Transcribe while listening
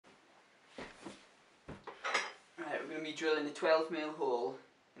going to be drilling a 12mm hole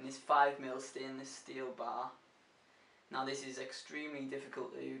in this 5mm stainless steel bar. Now this is extremely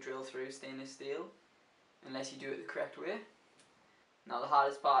difficult to drill through stainless steel unless you do it the correct way. Now the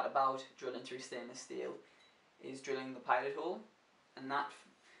hardest part about drilling through stainless steel is drilling the pilot hole, and that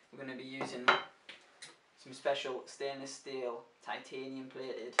we're going to be using some special stainless steel titanium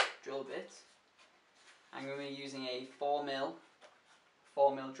plated drill bits. I'm going to be using a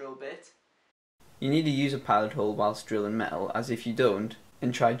 4mm drill bit. You need to use a pilot hole whilst drilling metal, as if you don't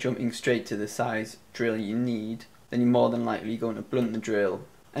and try jumping straight to the size drill you need, then you're more than likely going to blunt the drill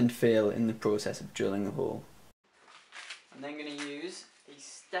and fail in the process of drilling the hole. I'm then going to use a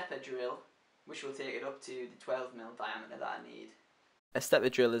stepper drill, which will take it up to the 12mm diameter that I need. A stepper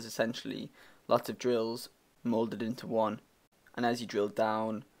drill is essentially lots of drills moulded into one, and as you drill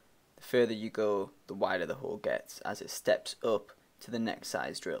down, the further you go, the wider the hole gets as it steps up to the next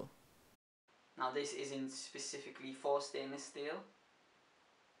size drill. Now this isn't specifically for stainless steel,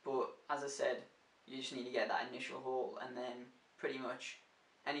 but as I said, you just need to get that initial hole, and then pretty much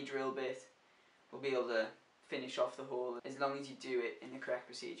any drill bit will be able to finish off the hole as long as you do it in the correct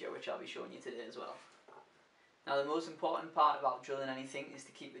procedure, which I'll be showing you today as well. Now the most important part about drilling anything is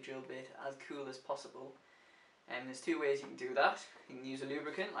to keep the drill bit as cool as possible. And there's two ways you can do that. You can use a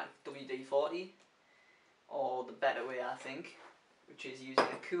lubricant like WD-40, or the better way I think, which is using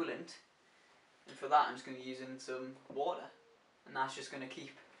a coolant. And for that I'm just going to be using some water, and that's just going to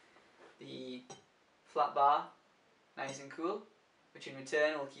keep the flat bar nice and cool, which in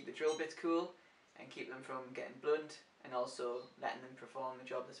return will keep the drill bits cool and keep them from getting blunt, and also letting them perform the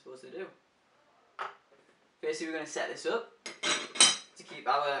job they're supposed to do. Firstly, we're going to set this up to keep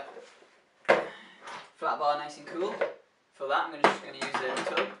our flat bar nice and cool. For that I'm just going to use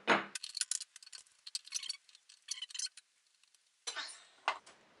a tub.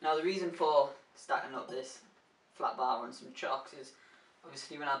 Now the reason for stacking up this flat bar on some chocks is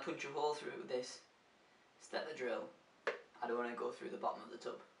obviously when I punch a hole through this stepper drill, I don't want to go through the bottom of the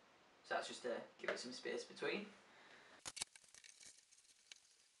tub. So that's just to give it some space between.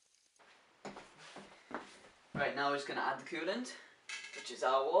 Right, now we're just going to add the coolant, which is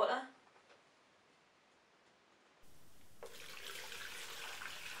our water.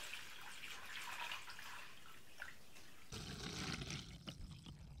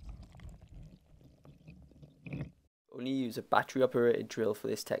 Only use a battery operated drill for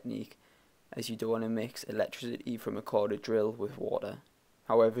this technique, as you don't want to mix electricity from a corded drill with water.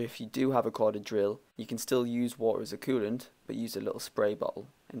 However, if you do have a corded drill, you can still use water as a coolant, but use a little spray bottle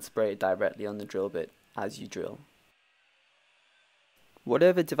and spray it directly on the drill bit as you drill.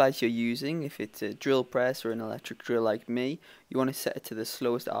 Whatever device you're using, if it's a drill press or an electric drill like me, you want to set it to the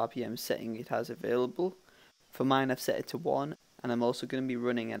slowest RPM setting it has available. For mine I've set it to 1, and I'm also going to be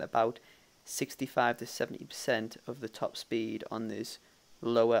running at about 65 to 70% of the top speed on this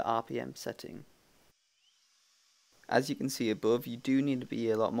lower RPM setting. As you can see above, you do need to be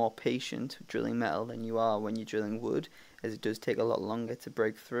a lot more patient drilling metal than you are when you're drilling wood, as it does take a lot longer to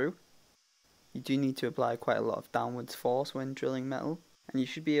break through. You do need to apply quite a lot of downwards force when drilling metal, and you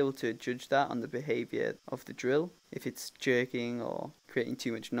should be able to judge that on the behaviour of the drill. If it's jerking or creating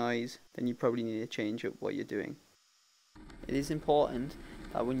too much noise, then you probably need to change up what you're doing. It is important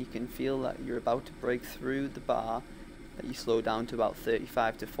that when you can feel that you're about to break through the bar, that you slow down to about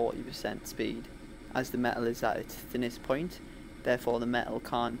 35 to 40% speed, as the metal is at its thinnest point. Therefore the metal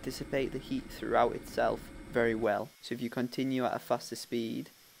can't dissipate the heat throughout itself very well. So if you continue at a faster speed,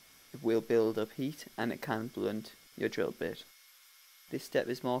 it will build up heat and it can blunt your drill bit. This step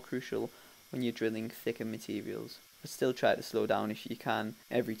is more crucial when you're drilling thicker materials, but still try to slow down if you can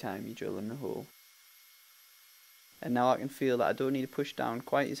every time you drill in a hole. And now I can feel that I don't need to push down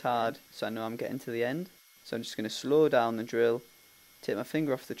quite as hard, so I know I'm getting to the end. So I'm just going to slow down the drill, take my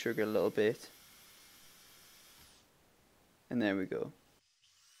finger off the trigger a little bit, and there we go.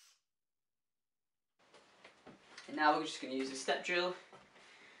 And now we're just going to use a step drill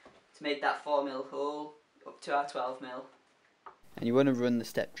to make that 4mm hole up to our 12mm. And you want to run the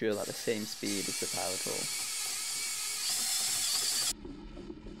step drill at the same speed as the pilot hole.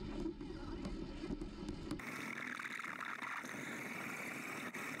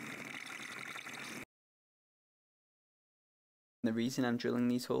 The reason I'm drilling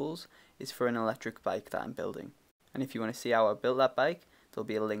these holes is for an electric bike that I'm building. And if you want to see how I built that bike, there'll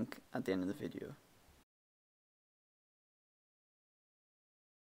be a link at the end of the video.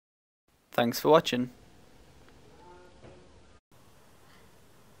 Thanks for watching.